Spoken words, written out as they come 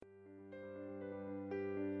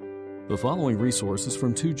The following resource is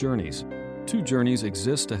from Two Journeys. Two Journeys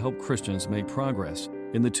exists to help Christians make progress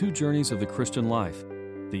in the two journeys of the Christian life,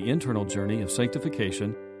 the internal journey of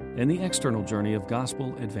sanctification and the external journey of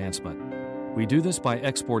gospel advancement. We do this by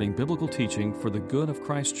exporting biblical teaching for the good of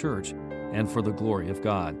Christ's church and for the glory of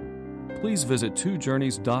God. Please visit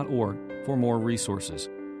twojourneys.org for more resources.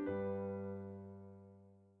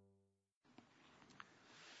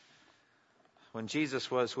 When Jesus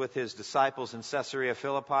was with his disciples in Caesarea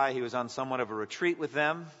Philippi, he was on somewhat of a retreat with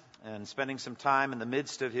them and spending some time in the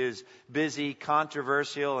midst of his busy,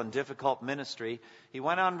 controversial, and difficult ministry. He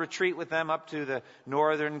went on retreat with them up to the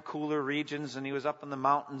northern, cooler regions, and he was up in the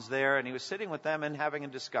mountains there, and he was sitting with them and having a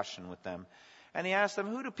discussion with them. And he asked them,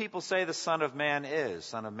 "Who do people say the Son of Man is?"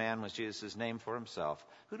 Son of Man was Jesus' name for himself.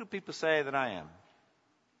 "Who do people say that I am?"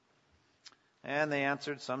 And they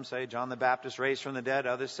answered, some say John the Baptist raised from the dead,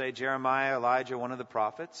 others say Jeremiah, Elijah, one of the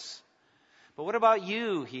prophets. "But what about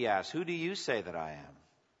you?" he asked. "Who do you say that I am?"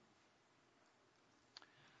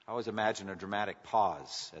 I always imagine a dramatic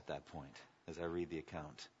pause at that point as I read the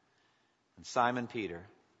account. And Simon Peter,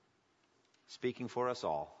 speaking for us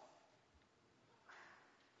all,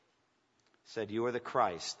 said, "You are the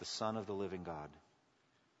Christ, the Son of the living God."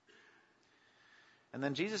 And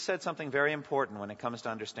then Jesus said something very important when it comes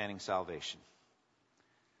to understanding salvation.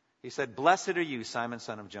 He said, "Blessed are you, Simon,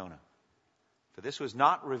 son of Jonah, for this was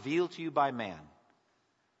not revealed to you by man,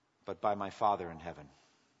 but by my Father in heaven.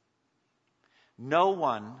 No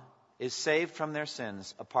one is saved from their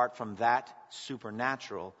sins apart from that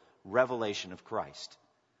supernatural revelation of Christ.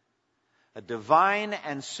 A divine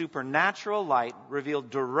and supernatural light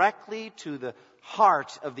revealed directly to the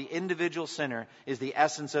heart of the individual sinner is the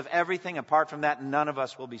essence of everything. Apart from that, none of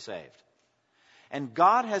us will be saved. And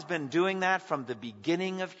God has been doing that from the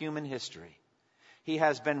beginning of human history. He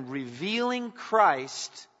has been revealing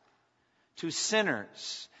Christ to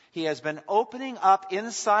sinners. He has been opening up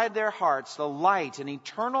inside their hearts the light, an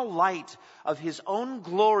eternal light of His own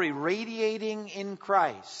glory radiating in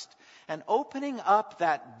Christ, and opening up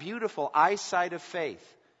that beautiful eyesight of faith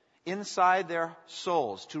inside their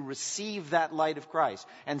souls to receive that light of Christ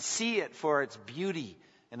and see it for its beauty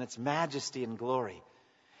and its majesty and glory.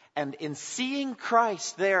 And in seeing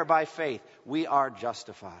Christ there by faith, we are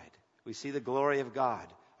justified. We see the glory of God.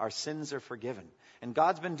 Our sins are forgiven. And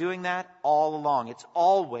God's been doing that all along. It's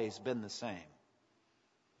always been the same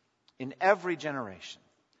in every generation.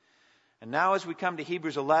 And now as we come to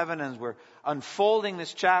Hebrews 11, and we're unfolding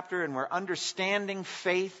this chapter and we're understanding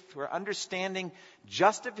faith, we're understanding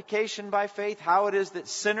justification by faith, how it is that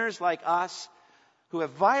sinners like us who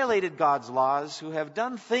have violated God's laws, who have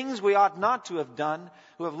done things we ought not to have done,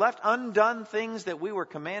 who have left undone things that we were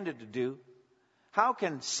commanded to do, how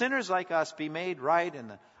can sinners like us be made right in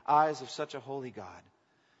the eyes of such a holy God?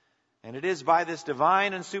 And it is by this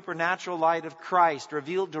divine and supernatural light of Christ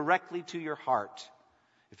revealed directly to your heart.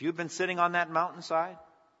 If you've been sitting on that mountainside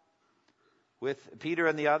with Peter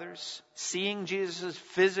and the others, seeing Jesus'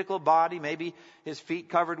 physical body, maybe his feet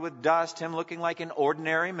covered with dust, him looking like an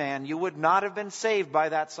ordinary man, you would not have been saved by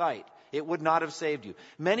that sight. It would not have saved you.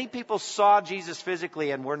 Many people saw Jesus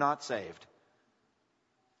physically and were not saved.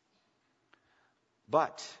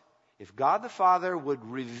 But if God the Father would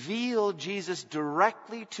reveal Jesus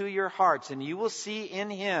directly to your hearts, and you will see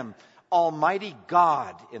in Him Almighty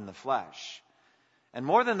God in the flesh. And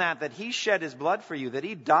more than that, that He shed His blood for you, that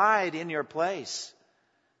He died in your place.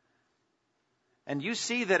 And you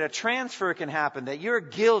see that a transfer can happen, that your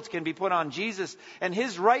guilt can be put on Jesus and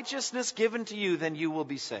His righteousness given to you, then you will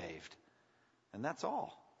be saved. And that's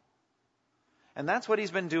all. And that's what He's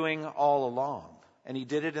been doing all along. And He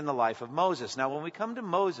did it in the life of Moses. Now, when we come to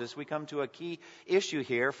Moses, we come to a key issue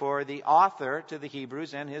here for the author to the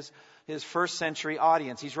Hebrews and his first century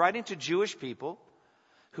audience. He's writing to Jewish people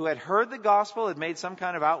who had heard the gospel, had made some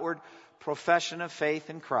kind of outward profession of faith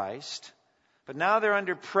in Christ. But now they're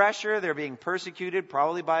under pressure. They're being persecuted,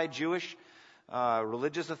 probably by Jewish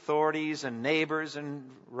religious authorities and neighbors and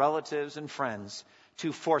relatives and friends,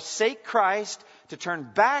 to forsake Christ, to turn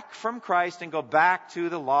back from Christ and go back to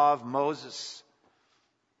the law of Moses.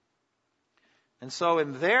 And so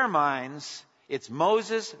in their minds, it's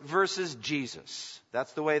Moses versus Jesus.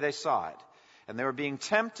 That's the way they saw it. And they were being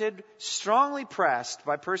tempted, strongly pressed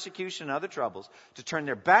by persecution and other troubles, to turn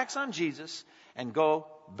their backs on Jesus and go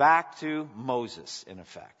back to Moses, in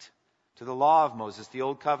effect. To the law of Moses, the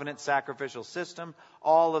old covenant sacrificial system,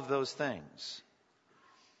 all of those things.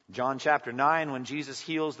 John chapter 9, when Jesus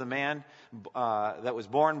heals the man that was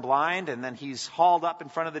born blind, and then he's hauled up in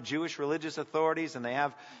front of the Jewish religious authorities, and they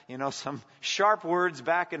have, some sharp words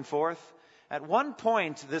back and forth. At one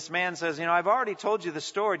point, this man says, I've already told you the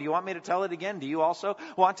story. Do you want me to tell it again? Do you also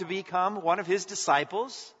want to become one of his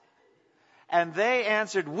disciples? And they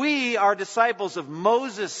answered, we are disciples of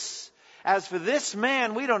Moses. As for this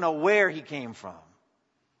man, we don't know where he came from.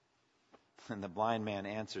 And the blind man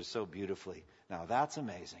answers so beautifully. Now that's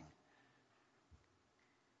amazing.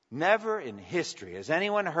 Never in history has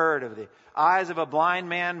anyone heard of the eyes of a blind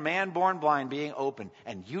man born blind, being open,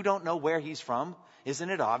 and you don't know where he's from? Isn't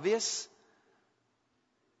it obvious?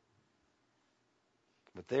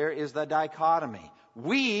 But there is the dichotomy.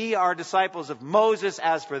 We are disciples of Moses.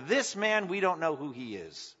 As for this man, we don't know who he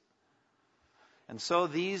is. And so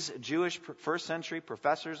these Jewish first century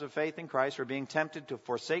professors of faith in Christ were being tempted to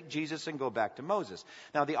forsake Jesus and go back to Moses.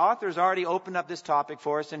 Now the author has already opened up this topic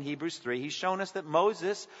for us in Hebrews 3. He's shown us that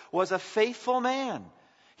Moses was a faithful man.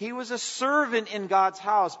 He was a servant in God's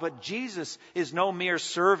house, but Jesus is no mere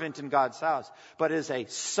servant in God's house, but is a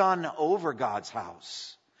son over God's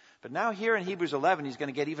house. But now here in Hebrews 11, he's going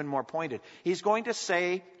to get even more pointed. He's going to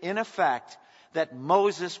say, in effect, that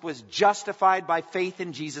Moses was justified by faith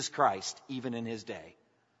in Jesus Christ, even in his day.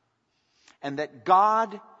 And that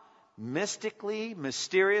God mystically,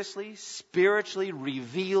 mysteriously, spiritually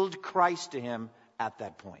revealed Christ to him at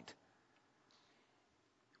that point.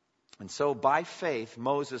 And so by faith,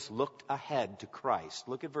 Moses looked ahead to Christ.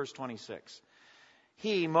 Look at verse 26.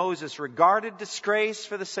 He, Moses, regarded disgrace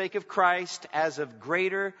for the sake of Christ as of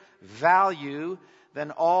greater value than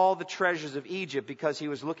all the treasures of Egypt, because he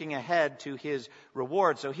was looking ahead to his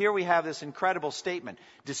reward. So here we have this incredible statement.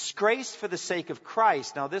 Disgrace for the sake of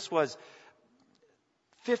Christ. Now this was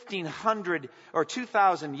 1,500 or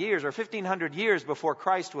 2,000 years or 1,500 years before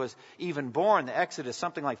Christ was even born. The Exodus,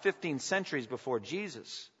 something like 15 centuries before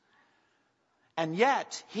Jesus. And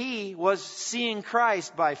yet, he was seeing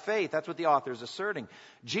Christ by faith. That's what the author is asserting.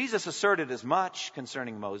 Jesus asserted as much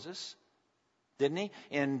concerning Moses, didn't he?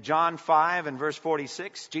 In John 5 and verse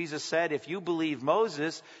 46, Jesus said, if you believe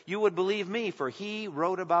Moses, you would believe me, for he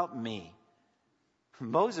wrote about me.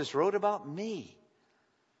 Moses wrote about me.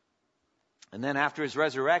 And then after his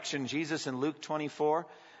resurrection, Jesus in Luke 24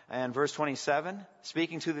 and verse 27,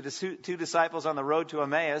 speaking to the two disciples on the road to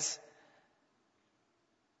Emmaus,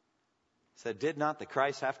 said, did not the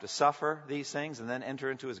Christ have to suffer these things and then enter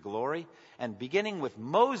into his glory? And beginning with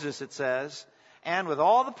Moses, it says, and with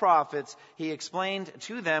all the prophets, he explained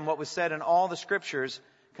to them what was said in all the scriptures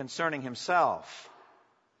concerning himself.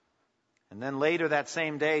 And then later that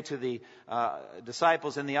same day to the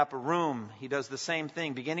disciples in the upper room, he does the same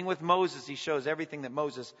thing. Beginning with Moses, he shows everything that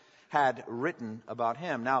Moses had written about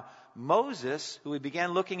him. Now, Moses, who we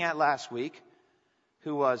began looking at last week,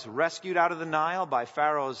 who was rescued out of the Nile by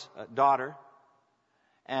Pharaoh's daughter,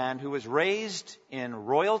 and who was raised in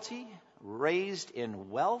royalty, raised in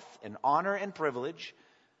wealth and honor and privilege,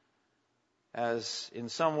 as in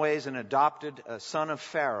some ways an adopted son of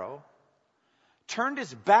Pharaoh, turned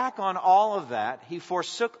his back on all of that. He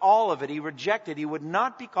forsook all of it. He rejected. He would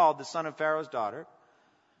not be called the son of Pharaoh's daughter,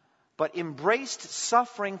 but embraced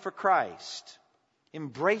suffering for Christ.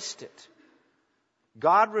 Embraced it.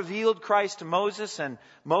 God revealed Christ to Moses, and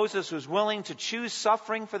Moses was willing to choose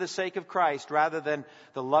suffering for the sake of Christ rather than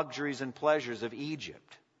the luxuries and pleasures of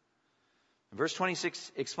Egypt. Verse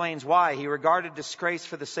 26 explains why. He regarded disgrace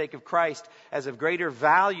for the sake of Christ as of greater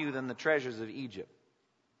value than the treasures of Egypt,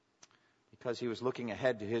 because he was looking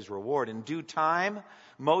ahead to his reward. In due time,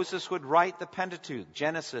 Moses would write the Pentateuch,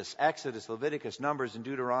 Genesis, Exodus, Leviticus, Numbers, and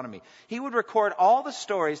Deuteronomy. He would record all the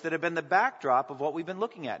stories that have been the backdrop of what we've been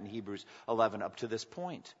looking at in Hebrews 11 up to this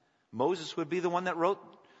point. Moses would be the one that wrote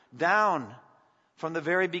down from the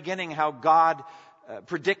very beginning how God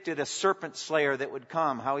predicted a serpent slayer that would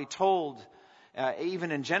come, how he told,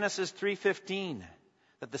 even in Genesis 3:15,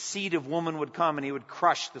 that the seed of woman would come and he would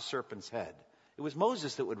crush the serpent's head. It was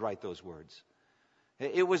Moses that would write those words.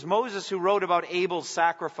 It was Moses who wrote about Abel's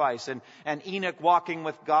sacrifice and Enoch walking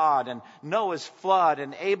with God and Noah's flood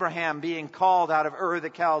and Abraham being called out of Ur the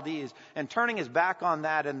Chaldees and turning his back on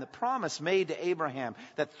that, and the promise made to Abraham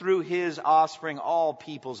that through his offspring all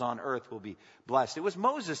peoples on earth will be blessed. It was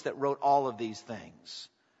Moses that wrote all of these things.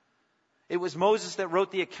 It was Moses that wrote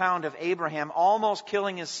the account of Abraham almost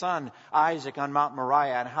killing his son Isaac on Mount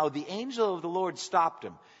Moriah, and how the angel of the Lord stopped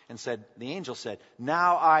him and said, the angel said,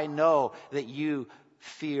 now I know that you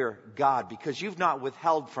fear God, because you've not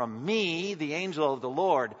withheld from me, the angel of the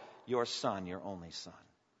Lord, your son, your only son.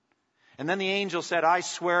 And then the angel said, I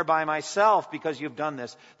swear by myself, because you've done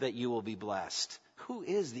this, that you will be blessed. Who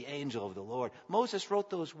is the angel of the Lord? Moses wrote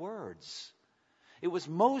those words. It was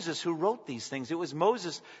Moses who wrote these things. It was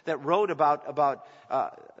Moses that wrote about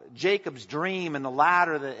Jacob's dream and the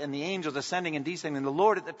ladder and the angels ascending and descending and the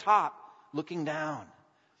Lord at the top looking down.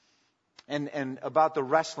 And about the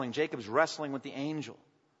wrestling, Jacob's wrestling with the angel.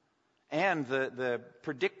 And the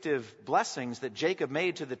predictive blessings that Jacob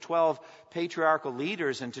made to the 12 patriarchal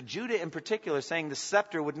leaders and to Judah in particular, saying the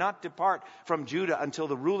scepter would not depart from Judah until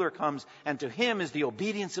the ruler comes, and to him is the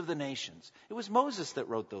obedience of the nations. It was Moses that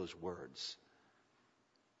wrote those words.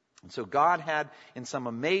 And so God had, in some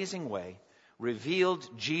amazing way, revealed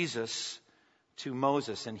Jesus to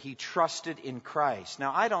Moses, and he trusted in Christ.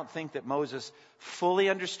 Now, I don't think that Moses fully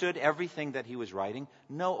understood everything that he was writing.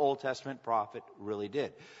 No Old Testament prophet really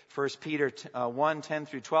did. 1 Peter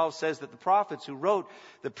 1:10-12 says that the prophets who wrote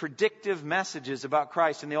the predictive messages about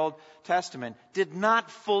Christ in the Old Testament did not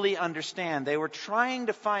fully understand. They were trying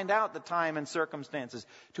to find out the time and circumstances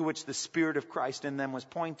to which the Spirit of Christ in them was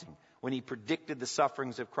pointing when he predicted the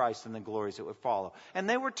sufferings of Christ and the glories that would follow. And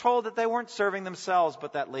they were told that they weren't serving themselves,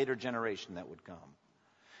 but that later generation that would come.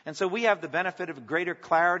 And so we have the benefit of greater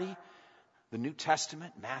clarity. The New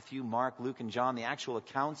Testament, Matthew, Mark, Luke, and John, the actual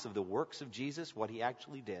accounts of the works of Jesus, what he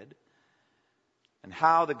actually did. And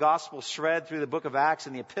how the gospel shred through the book of Acts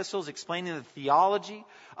and the epistles, explaining the theology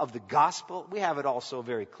of the gospel. We have it all so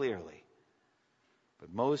very clearly.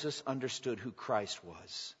 But Moses understood who Christ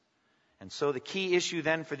was. And so the key issue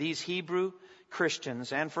then for these Hebrew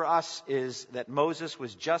Christians and for us is that Moses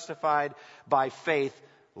was justified by faith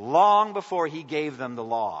long before he gave them the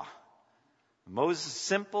law. Moses'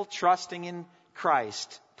 simple trusting in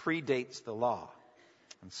Christ predates the law.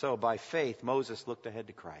 And so by faith, Moses looked ahead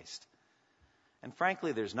to Christ. And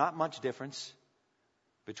frankly, there's not much difference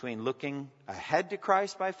between looking ahead to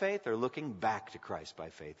Christ by faith or looking back to Christ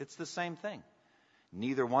by faith. It's the same thing.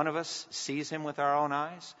 Neither one of us sees him with our own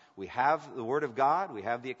eyes. We have the Word of God. We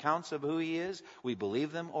have the accounts of who he is. We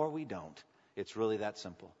believe them or we don't. It's really that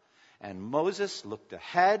simple. And Moses looked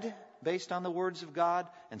ahead based on the words of God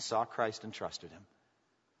and saw Christ and trusted him.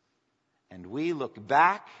 And we look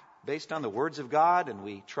back based on the words of God and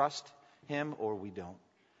we trust him or we don't.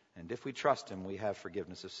 And if we trust him, we have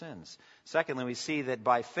forgiveness of sins. Secondly, we see that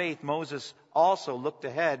by faith, Moses also looked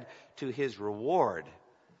ahead to his reward.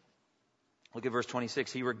 Look at verse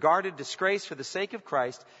 26. He regarded disgrace for the sake of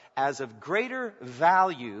Christ as of greater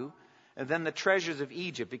value than the treasures of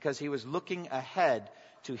Egypt, because he was looking ahead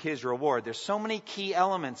to his reward. There's so many key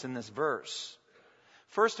elements in this verse.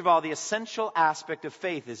 First of all, the essential aspect of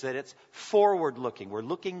faith is that it's forward-looking. We're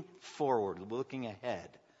looking forward, we're looking ahead.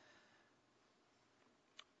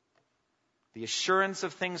 The assurance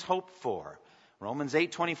of things hoped for. Romans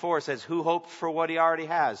 8:24 says, who hoped for what he already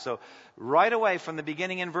has? So right away from the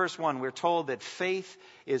beginning in verse 1, we're told that faith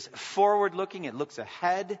is forward-looking. It looks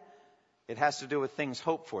ahead. It has to do with things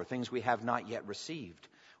hoped for, things we have not yet received.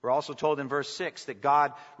 We're also told in verse 6 that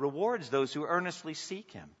God rewards those who earnestly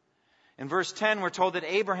seek him. In verse 10, we're told that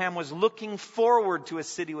Abraham was looking forward to a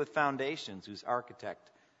city with foundations, whose architect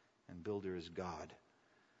and builder is God.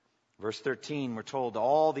 Verse 13, we're told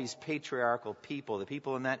all these patriarchal people, the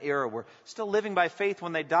people in that era, were still living by faith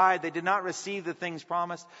when they died. They did not receive the things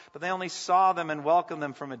promised, but they only saw them and welcomed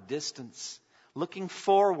them from a distance. Looking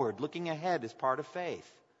forward, looking ahead is part of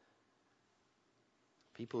faith.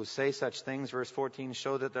 People who say such things, verse 14,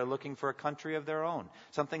 show that they're looking for a country of their own,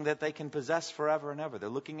 something that they can possess forever and ever. They're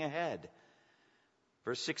looking ahead.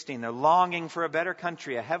 Verse 16, they're longing for a better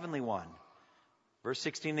country, a heavenly one. Verse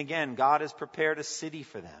 16 again, God has prepared a city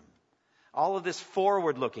for them. All of this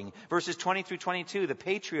forward-looking. Verses 20 through 22, the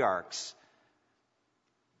patriarchs,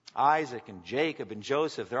 Isaac and Jacob and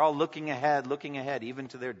Joseph, they're all looking ahead, even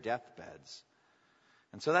to their deathbeds.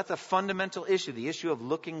 And so that's a fundamental issue, the issue of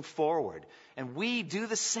looking forward. And we do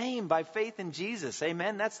the same by faith in Jesus.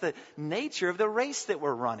 Amen? That's the nature of the race that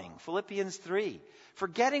we're running. Philippians 3.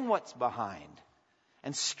 Forgetting what's behind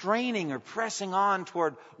and straining or pressing on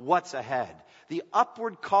toward what's ahead. The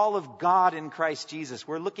upward call of God in Christ Jesus.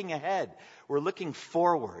 We're looking ahead. We're looking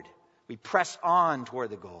forward. We press on toward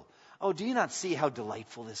the goal. Oh, do you not see how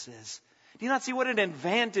delightful this is? Do you not see what an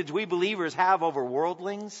advantage we believers have over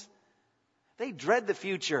worldlings? They dread the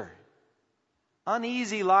future.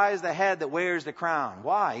 Uneasy lies the head that wears the crown.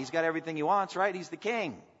 Why? He's got everything he wants, right? He's the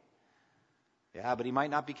king. Yeah, but he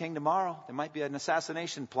might not be king tomorrow. There might be an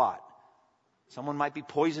assassination plot. Someone might be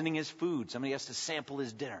poisoning his food. Somebody has to sample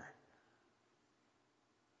his dinner.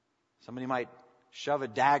 Somebody might shove a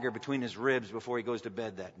dagger between his ribs before he goes to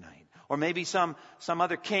bed that night. Or maybe some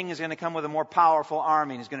other king is going to come with a more powerful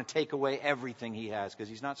army and is going to take away everything he has because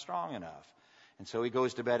he's not strong enough. And so he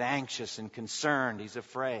goes to bed anxious and concerned. He's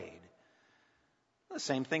afraid. The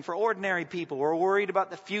same thing for ordinary people. We're worried about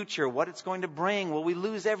the future, what it's going to bring. Will we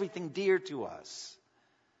lose everything dear to us?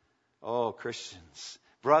 Oh, Christians,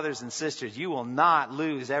 Brothers and sisters, you will not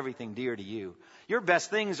lose everything dear to you. Your best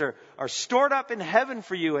things are stored up in heaven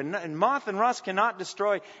for you, and moth and rust cannot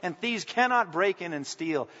destroy, and thieves cannot break in and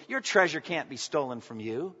steal. Your treasure can't be stolen from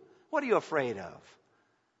you. What are you afraid of?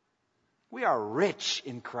 We are rich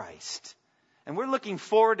in Christ. And we're looking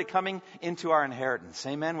forward to coming into our inheritance.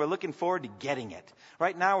 Amen? We're looking forward to getting it.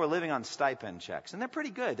 Right now we're living on stipend checks. And they're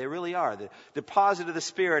pretty good. They really are. The deposit of the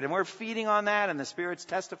Spirit. And we're feeding on that. And the Spirit's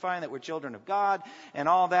testifying that we're children of God and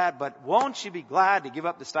all that. But won't you be glad to give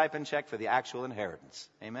up the stipend check for the actual inheritance?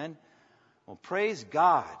 Amen? Well, praise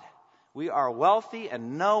God. We are wealthy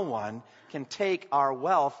and no one can take our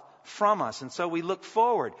wealth from us. And so we look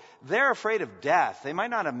forward. They're afraid of death. They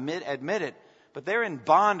might not admit it. But they're in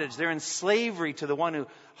bondage. They're in slavery to the one who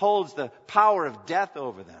holds the power of death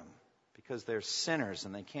over them because they're sinners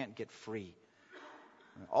and they can't get free.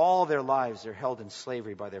 And all their lives they're held in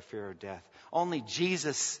slavery by their fear of death. Only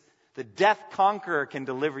Jesus, the death conqueror, can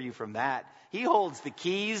deliver you from that. He holds the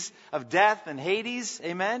keys of death and Hades.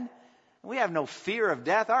 Amen? We have no fear of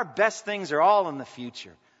death. Our best things are all in the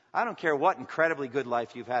future. I don't care what incredibly good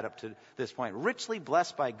life you've had up to this point. Richly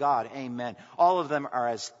blessed by God. Amen. All of them are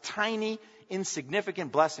as tiny,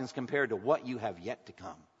 insignificant blessings compared to what you have yet to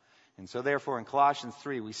come. And so therefore in Colossians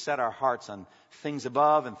 3, we set our hearts on things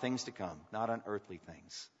above and things to come, not on earthly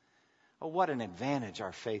things. Oh, what an advantage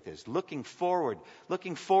our faith is. Looking forward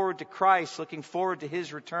to Christ, looking forward to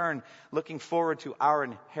His return, looking forward to our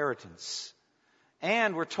inheritance.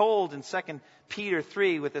 And we're told in 2 Peter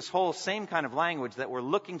 3 with this whole same kind of language that we're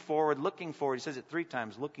looking forward. He says it 3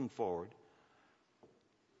 times, looking forward.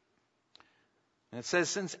 And it says,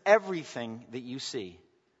 since everything that you see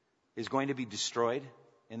is going to be destroyed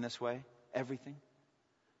in this way, everything,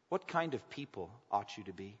 what kind of people ought you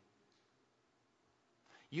to be?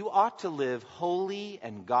 You ought to live holy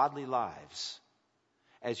and godly lives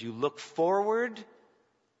as you look forward,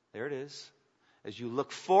 there it is, as you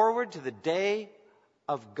look forward to the day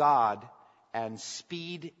of God and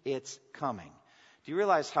speed its coming. Do you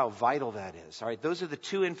realize how vital that is? All right, those are the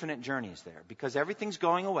 2 infinite journeys there, because everything's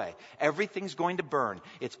going away. Everything's going to burn.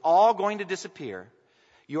 It's all going to disappear.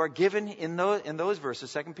 You are given in those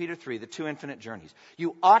verses, 2 Peter 3, the 2 infinite journeys.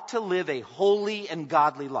 You ought to live a holy and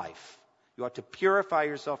godly life. You ought to purify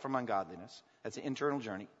yourself from ungodliness. That's an internal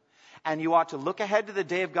journey. And you ought to look ahead to the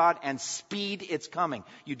day of God and speed its coming.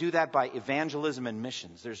 You do that by evangelism and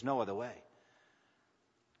missions. There's no other way.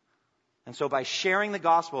 And so by sharing the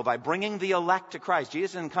gospel, by bringing the elect to Christ,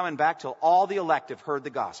 Jesus isn't coming back till all the elect have heard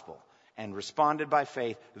the gospel and responded by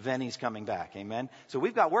faith, then He's coming back. Amen? So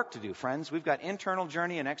we've got work to do, friends. We've got internal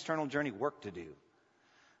journey and external journey work to do.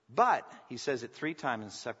 But, he says it 3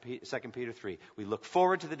 times in 2 Peter 3, we look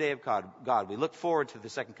forward to the day of God. We look forward to the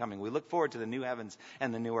second coming. We look forward to the new heavens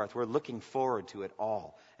and the new earth. We're looking forward to it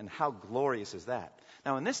all. And how glorious is that?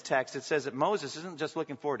 Now, in this text, it says that Moses isn't just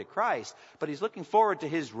looking forward to Christ, but he's looking forward to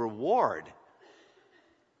his reward.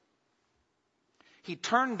 He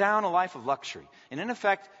turned down a life of luxury. And in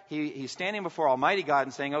effect, he's standing before Almighty God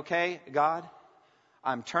and saying, okay, God,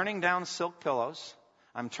 I'm turning down silk pillows.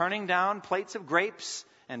 I'm turning down plates of grapes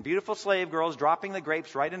and beautiful slave girls dropping the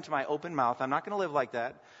grapes right into my open mouth. I'm not going to live like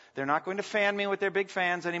that. They're not going to fan me with their big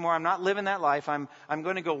fans anymore. I'm not living that life. I'm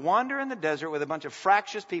going to go wander in the desert with a bunch of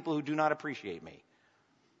fractious people who do not appreciate me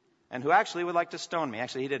and who actually would like to stone me.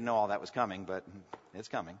 Actually, he didn't know all that was coming, but it's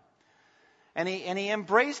coming. And he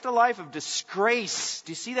embraced a life of disgrace.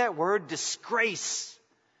 Do you see that word? Disgrace.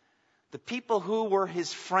 The people who were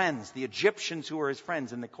his friends, the Egyptians who were his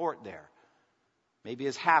friends in the court there. Maybe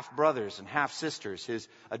his half-brothers and half-sisters, his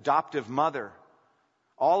adoptive mother.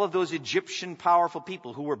 All of those Egyptian powerful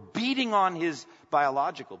people who were beating on his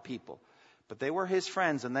biological people. But they were his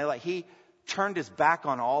friends, and he turned his back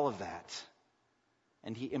on all of that.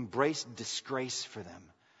 And he embraced disgrace for them.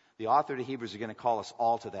 The author to Hebrews is going to call us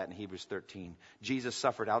all to that in Hebrews 13. Jesus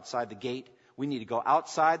suffered outside the gate. We need to go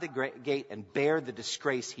outside the gate and bear the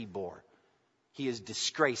disgrace he bore. He is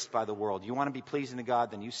disgraced by the world. You want to be pleasing to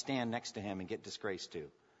God, then you stand next to him and get disgraced too.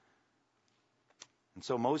 And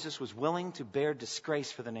so Moses was willing to bear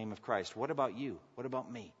disgrace for the name of Christ. What about you? What about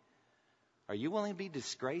me? Are you willing to be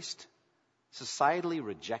disgraced, societally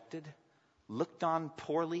rejected, looked on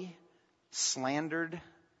poorly, slandered,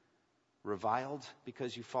 reviled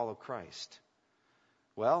because you follow Christ?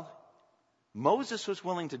 Well, Moses was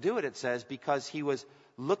willing to do it, it says, because he was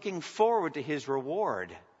looking forward to his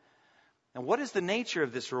reward. And what is the nature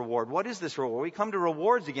of this reward? What is this reward? We come to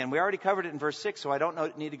rewards again. We already covered it in verse 6, so I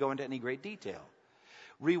don't need to go into any great detail.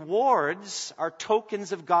 Rewards are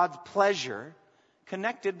tokens of God's pleasure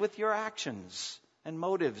connected with your actions and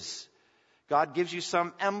motives. God gives you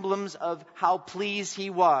some emblems of how pleased he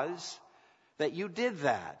was that you did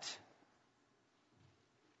that.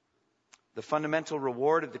 The fundamental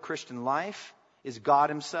reward of the Christian life is God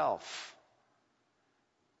Himself.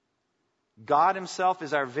 God Himself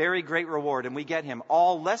is our very great reward, and we get Him.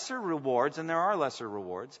 All lesser rewards, and there are lesser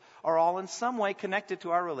rewards, are all in some way connected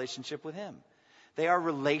to our relationship with Him. They are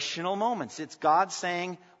relational moments. It's God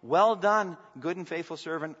saying, well done, good and faithful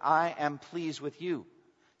servant, I am pleased with you.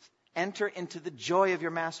 Enter into the joy of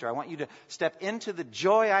your master. I want you to step into the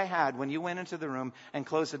joy I had when you went into the room and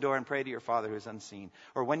closed the door and prayed to your Father who is unseen.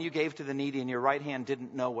 Or when you gave to the needy and your right hand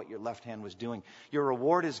didn't know what your left hand was doing. Your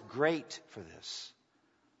reward is great for this.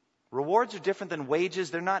 Rewards are different than wages.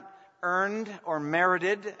 They're not earned or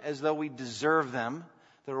merited as though we deserve them.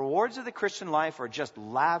 The rewards of the Christian life are just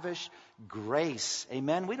lavish grace.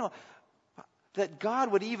 Amen? We don't, that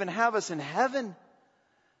God would even have us in heaven,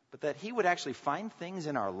 but that He would actually find things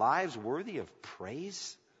in our lives worthy of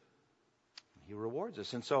praise. He rewards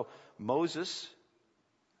us. And so Moses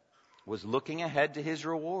was looking ahead to his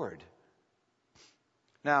reward.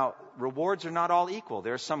 Now, rewards are not all equal.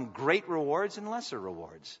 There are some great rewards and lesser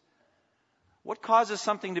rewards. What causes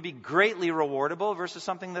something to be greatly rewardable versus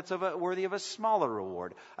something that's worthy of a smaller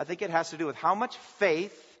reward? I think it has to do with how much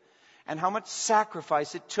faith and how much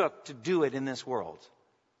sacrifice it took to do it in this world.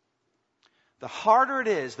 The harder it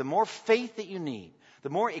is, the more faith that you need,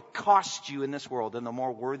 the more it costs you in this world, and the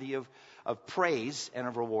more worthy of praise and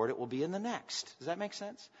of reward it will be in the next. Does that make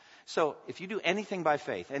sense? So if you do anything by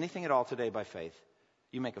faith, anything at all today by faith,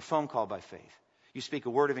 you make a phone call by faith, you speak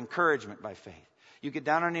a word of encouragement by faith, you get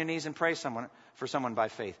down on your knees and pray for someone by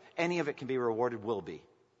faith, any of it can be rewarded, will be.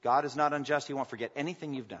 God is not unjust. He won't forget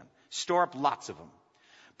anything you've done. Store up lots of them.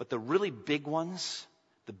 But the really big ones,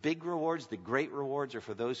 the big rewards, the great rewards are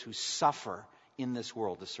for those who suffer in this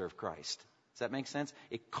world to serve Christ. Does that make sense?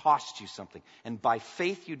 It costs you something. And by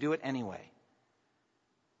faith you do it anyway.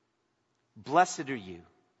 Blessed are you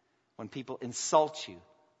when people insult you,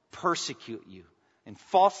 persecute you, and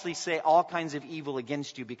falsely say all kinds of evil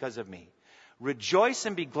against you because of me. Rejoice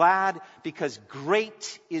and be glad, because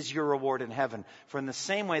great is your reward in heaven. For in the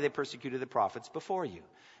same way they persecuted the prophets before you.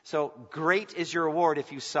 So great is your reward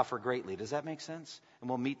if you suffer greatly. Does that make sense? And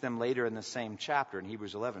we'll meet them later in the same chapter in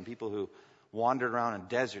Hebrews 11. People who wandered around in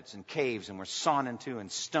deserts and caves and were sawn in two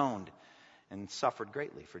and stoned and suffered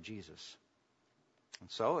greatly for Jesus.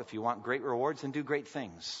 And so if you want great rewards, then do great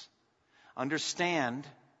things. Understand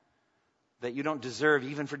that you don't deserve,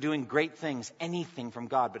 even for doing great things, anything from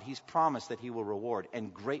God, but He's promised that He will reward,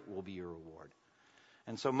 and great will be your reward.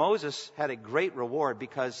 And so Moses had a great reward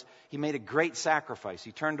because he made a great sacrifice.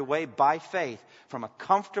 He turned away by faith from a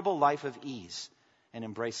comfortable life of ease and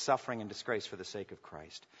embraced suffering and disgrace for the sake of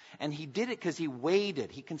Christ. And he did it because he weighed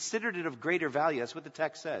it. He considered it of greater value. That's what the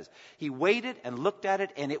text says. He weighed it and looked at it,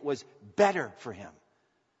 and it was better for him.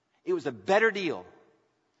 It was a better deal.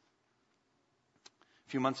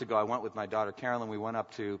 A few months ago, I went with my daughter, Carolyn. We went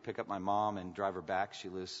up to pick up my mom and drive her back. She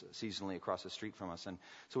lives seasonally across the street from us. And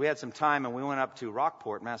so we had some time, and we went up to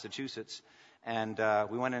Rockport, Massachusetts, and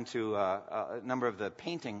we went into a number of the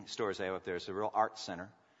painting stores they have up there. It's a real art center.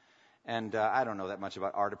 And I don't know that much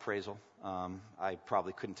about art appraisal. I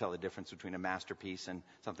probably couldn't tell the difference between a masterpiece and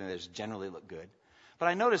something that just generally looked good. But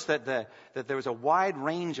I noticed that there was a wide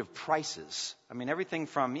range of prices. I mean, everything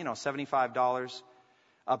from, $75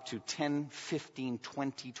 up to $10,000, $15,000,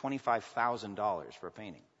 $20,000, $25,000 for a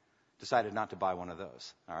painting. Decided not to buy one of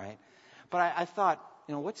those, all right? But I thought,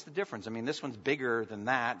 what's the difference? I mean, this one's bigger than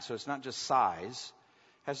that, so it's not just size.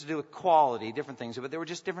 It has to do with quality, different things. But there were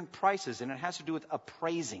just different prices, and it has to do with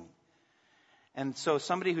appraising. And so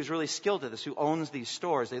somebody who's really skilled at this, who owns these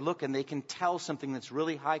stores, they look and they can tell something that's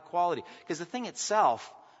really high quality. Because the thing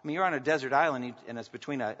itself, you're on a desert island, and it's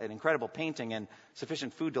between an incredible painting and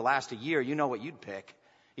sufficient food to last a year. You know what you'd pick.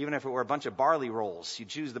 Even if it were a bunch of barley rolls, you'd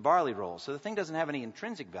choose the barley rolls. So the thing doesn't have any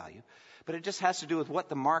intrinsic value, but it just has to do with what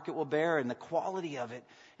the market will bear and the quality of it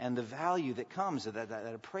and the value that comes of that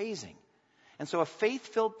appraising. And so a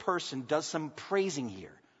faith-filled person does some praising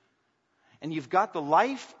here. And you've got the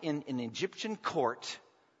life in an Egyptian court,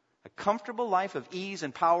 a comfortable life of ease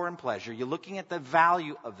and power and pleasure. You're looking at the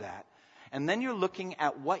value of that. And then you're looking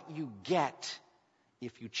at what you get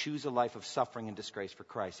if you choose a life of suffering and disgrace for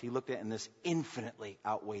Christ. He looked at it, and this infinitely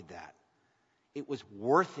outweighed that. It was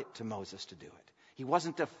worth it to Moses to do it. He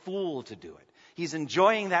wasn't a fool to do it. He's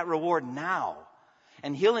enjoying that reward now.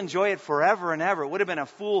 And he'll enjoy it forever and ever. It would have been a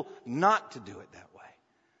fool not to do it that way.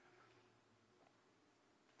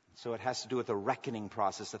 So it has to do with a reckoning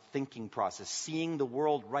process, a thinking process, seeing the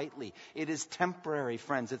world rightly. It is temporary,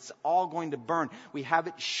 friends. It's all going to burn. We have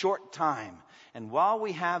it short time. And while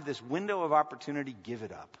we have this window of opportunity, give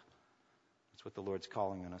it up. That's what the Lord's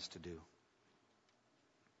calling on us to do.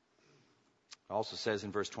 It also says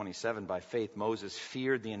in verse 27, by faith Moses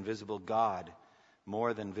feared the invisible God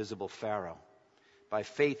more than visible Pharaoh. By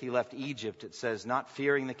faith he left Egypt, it says, not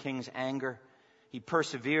fearing the king's anger. He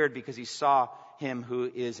persevered because he saw him who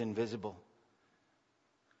is invisible.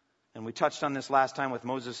 And we touched on this last time with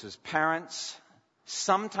Moses' parents.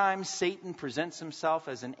 Sometimes Satan presents himself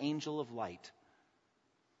as an angel of light.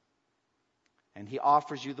 And he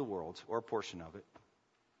offers you the world, or a portion of it.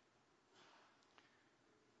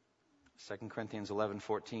 2 Corinthians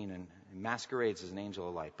 11:14, and masquerades as an angel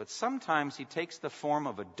of light. But sometimes he takes the form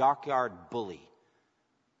of a dockyard bully.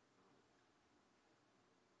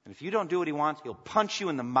 And if you don't do what he wants, he'll punch you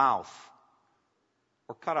in the mouth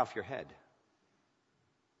or cut off your head.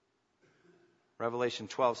 Revelation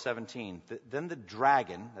 12:17. Then the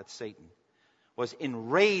dragon, that's Satan, was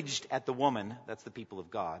enraged at the woman, that's the people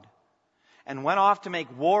of God, and went off to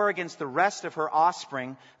make war against the rest of her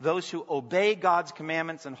offspring, those who obey God's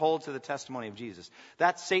commandments and hold to the testimony of Jesus.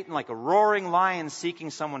 That's Satan like a roaring lion seeking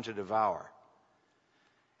someone to devour.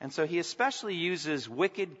 And so he especially uses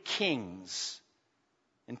wicked kings,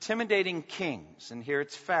 intimidating kings. And here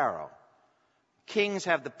it's Pharaoh. Kings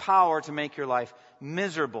have the power to make your life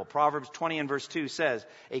miserable. Proverbs 20 and verse 2 says,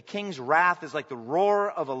 a king's wrath is like the roar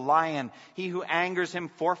of a lion. He who angers him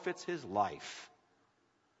forfeits his life.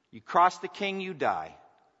 You cross the king, you die.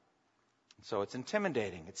 So it's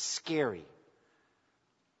intimidating. It's scary.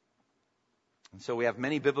 And so we have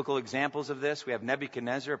many biblical examples of this. We have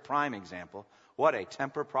Nebuchadnezzar, a prime example. What a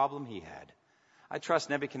temper problem he had. I trust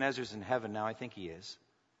Nebuchadnezzar's in heaven now. I think he is.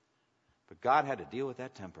 But God had to deal with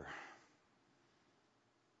that temper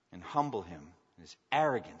and humble him, his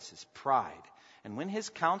arrogance, his pride. And when his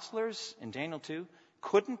counselors in Daniel 2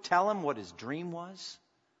 couldn't tell him what his dream was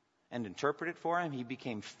and interpret it for him, he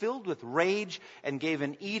became filled with rage and gave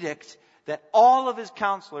an edict that all of his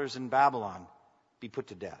counselors in Babylon be put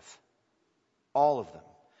to death. All of them.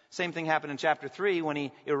 Same thing happened in chapter 3 when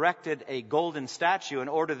he erected a golden statue in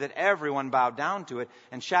order that everyone bowed down to it.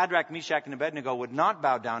 And Shadrach, Meshach, and Abednego would not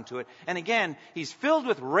bow down to it. And again, he's filled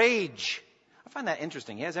with rage. I find that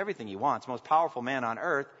interesting. He has everything he wants. Most powerful man on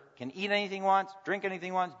earth. Can eat anything he wants, drink anything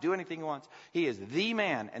he wants, do anything he wants. He is the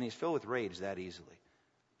man, and he's filled with rage that easily.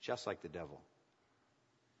 Just like the devil.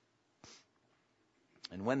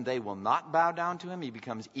 And when they will not bow down to him, he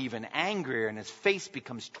becomes even angrier, and his face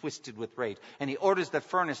becomes twisted with rage. And he orders the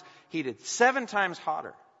furnace heated 7 times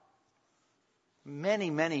hotter. Many,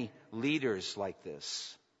 many leaders like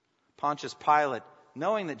this. Pontius Pilate,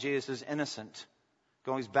 knowing that Jesus is innocent,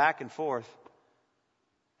 goes back and forth.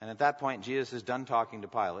 And at that point, Jesus is done talking to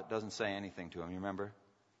Pilate, doesn't say anything to him. You remember?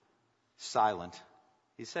 Silent.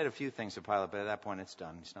 He said a few things to Pilate, but at that point it's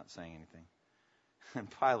done. He's not saying anything. And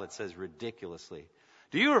Pilate says ridiculously,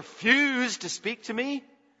 do you refuse to speak to me?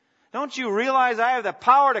 Don't you realize I have the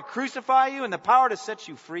power to crucify you and the power to set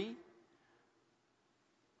you free?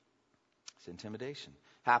 It's intimidation.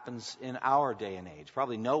 Happens in our day and age.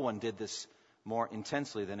 Probably no one did this more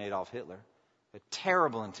intensely than Adolf Hitler. A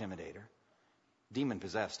terrible intimidator.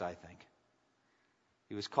 Demon-possessed, I think.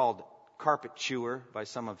 He was called carpet chewer by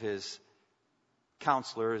some of his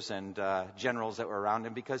counselors and generals that were around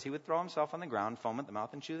him because he would throw himself on the ground, foam at the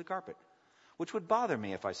mouth, and chew the carpet, which would bother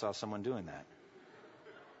me if I saw someone doing that.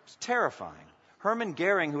 It's terrifying. Hermann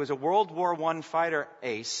Goering, who was a World War I fighter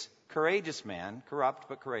ace, courageous man, corrupt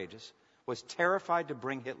but courageous, was terrified to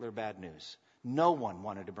bring Hitler bad news. No one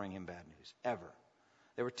wanted to bring him bad news, ever.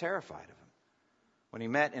 They were terrified of him. When he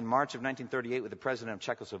met in March of 1938 with the president of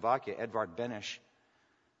Czechoslovakia, Edvard Beneš,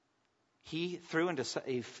 he threw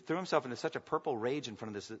himself into such a purple rage in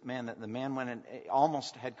front of this man that the man went and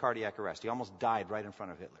almost had cardiac arrest. He almost died right in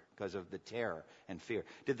front of Hitler because of the terror and fear.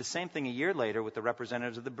 Did the same thing a year later with the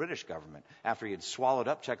representatives of the British government. After he had swallowed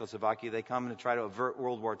up Czechoslovakia, they come to try to avert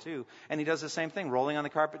World War II, and he does the same thing, rolling on the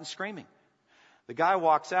carpet and screaming. The guy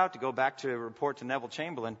walks out to go back to report to Neville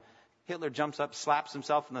Chamberlain. Hitler jumps up, slaps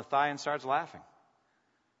himself in the thigh, and starts laughing.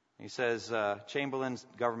 He says, Chamberlain's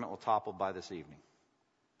government will topple by this evening.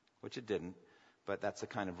 Which it didn't, but that's the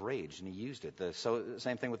kind of rage, and he used it.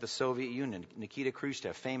 Same thing with the Soviet Union. Nikita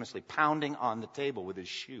Khrushchev famously pounding on the table with his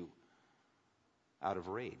shoe out of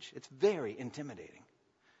rage. It's very intimidating.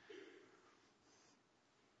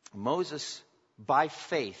 Moses, by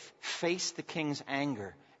faith, faced the king's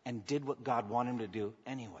anger and did what God wanted him to do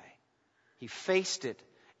anyway. He faced it,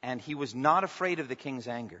 and he was not afraid of the king's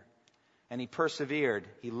anger. And he persevered.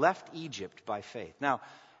 He left Egypt by faith. Now,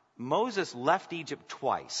 Moses left Egypt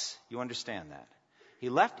twice. You understand that. He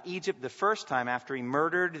left Egypt the first time after he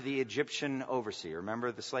murdered the Egyptian overseer.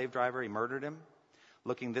 Remember the slave driver? He murdered him.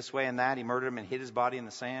 Looking this way and that, he murdered him and hid his body in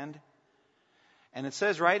the sand. And it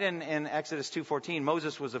says right in Exodus 2:14,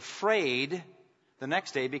 Moses was afraid the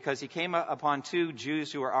next day because he came upon two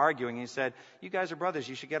Jews who were arguing. He said, "You guys are brothers,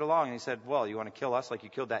 you should get along." And he said, "Well, you want to kill us like you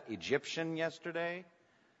killed that Egyptian yesterday?"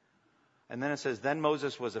 And then it says, then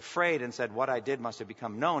Moses was afraid and said, "What I did must have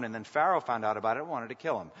become known." And then Pharaoh found out about it and wanted to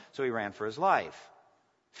kill him. So he ran for his life.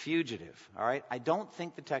 Fugitive, all right? I don't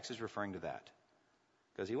think the text is referring to that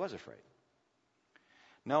because he was afraid.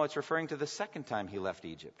 No, it's referring to the second time he left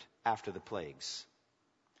Egypt after the plagues,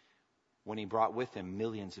 when he brought with him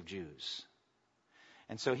millions of Jews.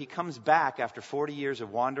 And so he comes back after 40 years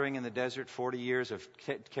of wandering in the desert, 40 years of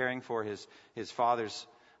caring for his father's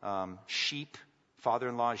sheep,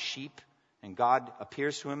 father-in-law's sheep. And God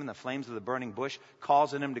appears to him in the flames of the burning bush,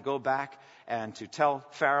 calls on him to go back and to tell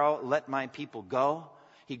Pharaoh, "Let my people go."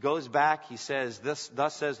 He goes back. He says,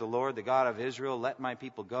 "Thus says the Lord, the God of Israel, let my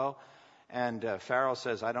people go." And Pharaoh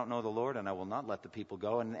says, "I don't know the Lord, and I will not let the people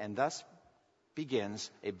go." And thus begins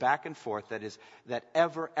a back and forth that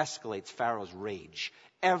ever escalates Pharaoh's rage.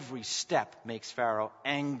 Every step makes Pharaoh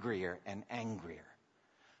angrier and angrier.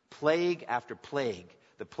 Plague after plague.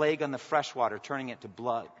 The plague on the fresh water, turning it to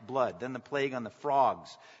blood. Then the plague on the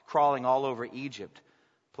frogs, crawling all over Egypt.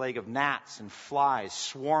 Plague of gnats and flies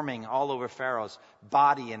swarming all over Pharaoh's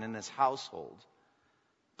body and in his household.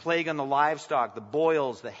 Plague on the livestock, the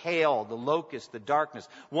boils, the hail, the locust, the darkness.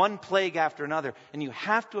 One plague after another. And you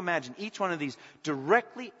have to imagine each one of these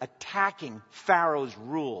directly attacking Pharaoh's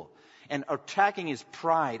rule and attacking his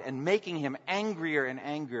pride and making him angrier and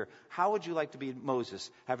angrier. How would you like to be Moses,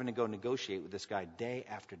 having to go negotiate with this guy day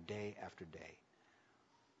after day after day?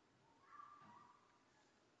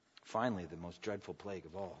 Finally, the most dreadful plague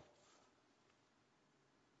of all.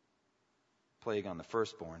 Plague on the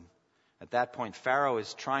firstborn. At that point, Pharaoh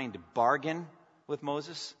is trying to bargain with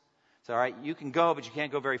Moses. It's all right, you can go, but you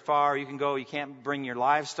can't go very far. You can go, you can't bring your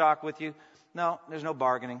livestock with you. No, there's no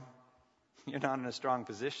bargaining. You're not in a strong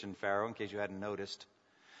position, Pharaoh, in case you hadn't noticed.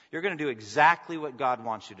 You're going to do exactly what God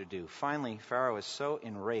wants you to do. Finally, Pharaoh is so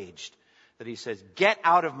enraged that he says, "Get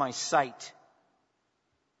out of my sight.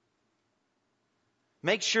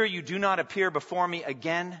 Make sure you do not appear before me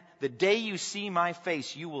again. The day you see my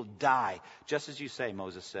face, you will die. Just as you say,"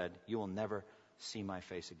 Moses said, "you will never see my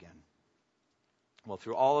face again." Well,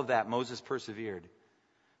 through all of that, Moses persevered.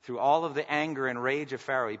 Through all of the anger and rage of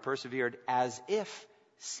Pharaoh, he persevered as if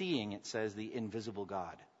seeing, it says, the invisible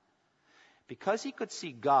God. Because he could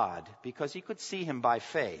see God, because he could see him by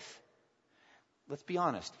faith, let's be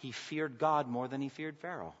honest, he feared God more than he feared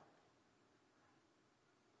Pharaoh.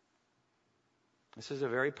 This is a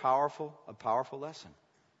very powerful lesson.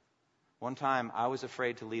 One time I was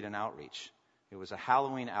afraid to lead an outreach. It was a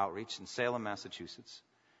Halloween outreach in Salem, Massachusetts.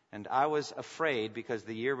 And I was afraid because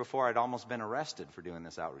the year before I'd almost been arrested for doing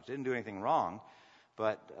this outreach. Didn't do anything wrong.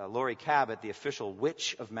 But Lori Cabot, the official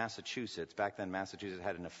witch of Massachusetts, back then Massachusetts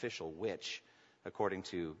had an official witch, according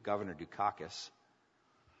to Governor Dukakis.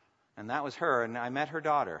 And that was her, and I met her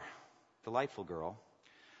daughter, delightful girl.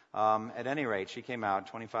 At any rate, she came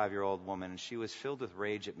out, 25-year-old woman, and she was filled with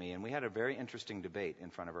rage at me. And we had a very interesting debate in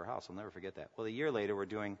front of her house. I'll never forget that. Well, a year later, we're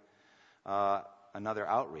doing another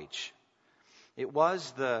outreach. It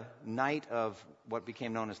was the night of what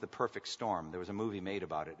became known as the perfect storm. There was a movie made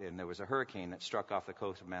about it, and there was a hurricane that struck off the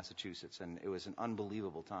coast of Massachusetts, and it was an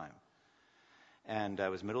unbelievable time. And it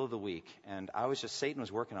was middle of the week, and Satan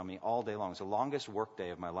was working on me all day long. It was the longest work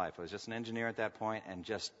day of my life. I was just an engineer at that point, and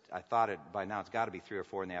I thought by now it's got to be 3 or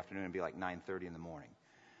 4 in the afternoon and be like 9:30 in the morning.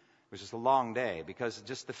 It was just a long day because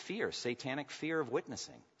just the fear, satanic fear of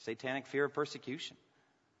witnessing, satanic fear of persecution.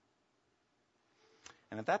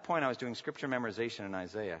 And at that point, I was doing scripture memorization in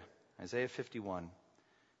Isaiah 51.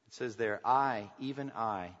 It says there, "I, even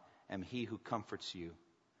I, am he who comforts you.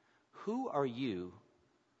 Who are you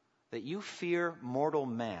that you fear mortal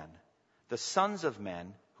man, the sons of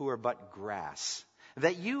men who are but grass?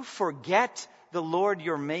 That you forget the Lord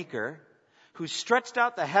your Maker, who stretched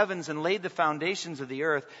out the heavens and laid the foundations of the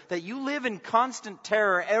earth, that you live in constant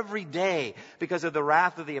terror every day because of the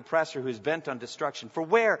wrath of the oppressor who is bent on destruction. For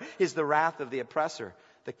where is the wrath of the oppressor?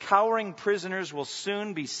 The cowering prisoners will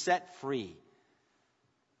soon be set free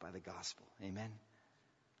by the gospel." Amen.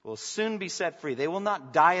 Will soon be set free. They will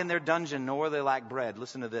not die in their dungeon, nor will they lack bread.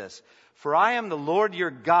 Listen to this. "For I am the Lord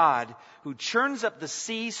your God, who churns up the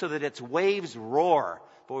sea so that its waves roar."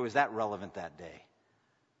 Boy, was that relevant that day.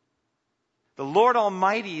 "The Lord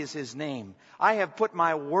Almighty is his name. I have put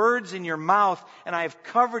my words in your mouth, and I have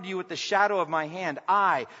covered you with the shadow of my hand.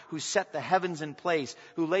 I, who set the heavens in place,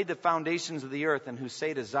 who laid the foundations of the earth, and who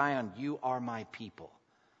say to Zion, you are my people."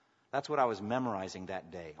 That's what I was memorizing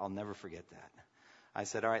that day. I'll never forget that. I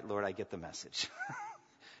said, all right, Lord, I get the message.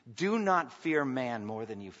 Do not fear man more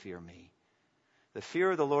than you fear me. The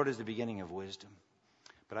fear of the Lord is the beginning of wisdom.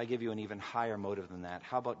 But I give you an even higher motive than that.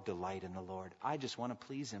 How about delight in the Lord? I just want to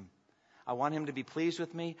please Him. I want Him to be pleased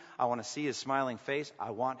with me. I want to see His smiling face.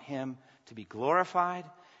 I want Him to be glorified.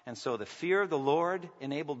 And so the fear of the Lord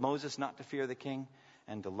enabled Moses not to fear the king,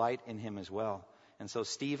 and delight in Him as well. And so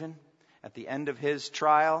Stephen, at the end of his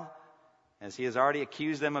trial, as he has already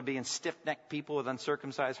accused them of being stiff-necked people with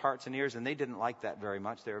uncircumcised hearts and ears, and they didn't like that very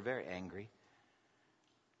much. They were very angry.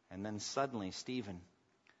 And then suddenly Stephen,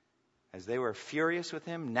 as they were furious with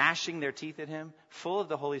him, gnashing their teeth at him, full of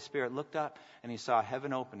the Holy Spirit, looked up and he saw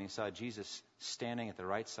heaven open. He saw Jesus standing at the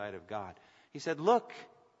right side of God. He said, "Look,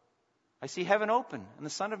 I see heaven open and the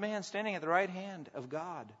Son of Man standing at the right hand of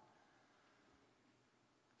God."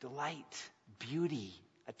 Delight, beauty,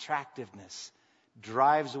 attractiveness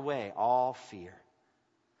drives away all fear.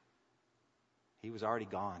 He was already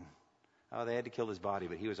gone. Oh, they had to kill his body,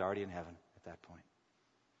 but he was already in heaven at that point.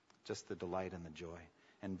 Just the delight and the joy.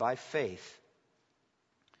 And by faith,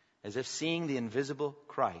 as if seeing the invisible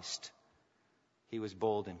Christ, he was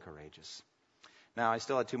bold and courageous. Now, I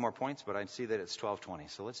still had 2 more points, but I see that it's 12:20,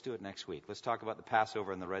 so let's do it next week. Let's talk about the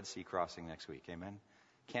Passover and the Red Sea crossing next week. Amen?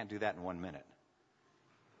 Can't do that in 1 minute.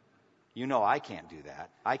 You know I can't do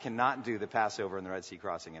that. I cannot do the Passover and the Red Sea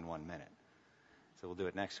crossing in 1 minute. So we'll do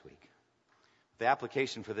it next week. The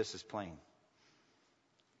application for this is plain.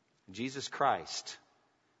 Jesus Christ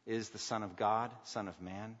is the Son of God, Son of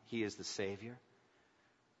Man. He is the Savior.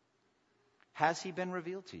 Has He been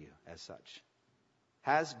revealed to you as such?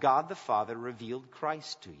 Has God the Father revealed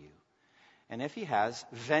Christ to you? And if He has,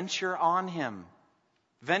 venture on Him.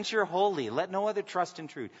 Venture wholly. Let no other trust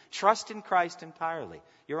intrude. Trust in Christ entirely.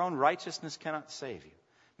 Your own righteousness cannot save you.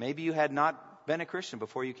 Maybe you had not been a Christian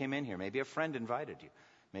before you came in here. Maybe a friend invited you.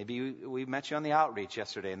 Maybe we met you on the outreach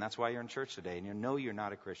yesterday, and that's why you're in church today, and you know you're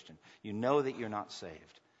not a Christian. You know that you're not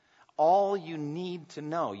saved. All you need to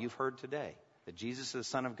know, you've heard today, that Jesus is the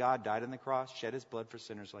Son of God, died on the cross, shed His blood for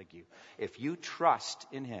sinners like you. If you trust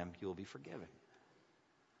in Him, you will be forgiven.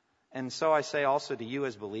 And so I say also to you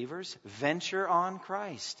as believers, venture on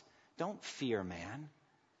Christ. Don't fear man.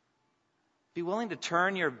 Be willing to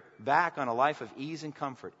turn your back on a life of ease and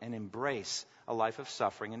comfort and embrace a life of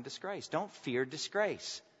suffering and disgrace. Don't fear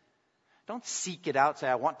disgrace. Don't seek it out, say,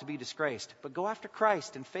 I want to be disgraced. But go after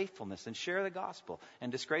Christ in faithfulness and share the gospel,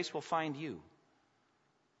 and disgrace will find you.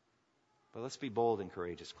 But let's be bold and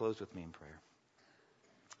courageous. Close with me in prayer.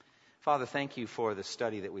 Father, thank you for the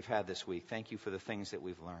study that we've had this week. Thank you for the things that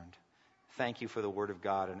we've learned. Thank you for the Word of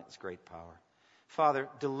God and its great power. Father,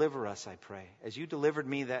 deliver us, I pray. As you delivered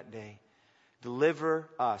me that day, deliver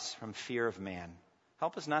us from fear of man.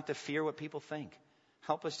 Help us not to fear what people think.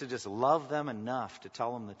 Help us to just love them enough to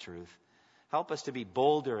tell them the truth. Help us to be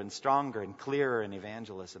bolder and stronger and clearer in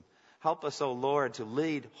evangelism. Help us, O Lord, to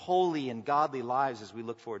lead holy and godly lives as we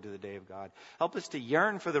look forward to the day of God. Help us to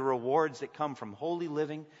yearn for the rewards that come from holy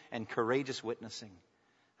living and courageous witnessing.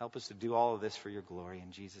 Help us to do all of this for your glory.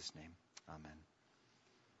 In Jesus' name, amen.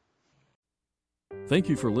 Thank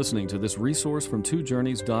you for listening to this resource from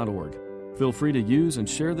twojourneys.org. Feel free to use and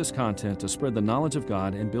share this content to spread the knowledge of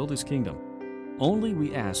God and build His kingdom. Only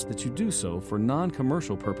we ask that you do so for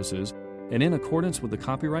non-commercial purposes and in accordance with the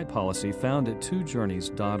copyright policy found at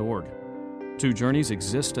twojourneys.org. Two Journeys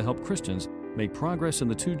exists to help Christians make progress in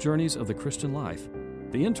the 2 journeys of the Christian life,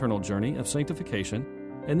 the internal journey of sanctification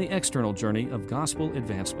and the external journey of gospel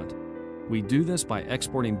advancement. We do this by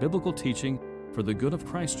exporting biblical teaching for the good of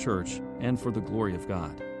Christ's church and for the glory of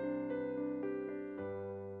God.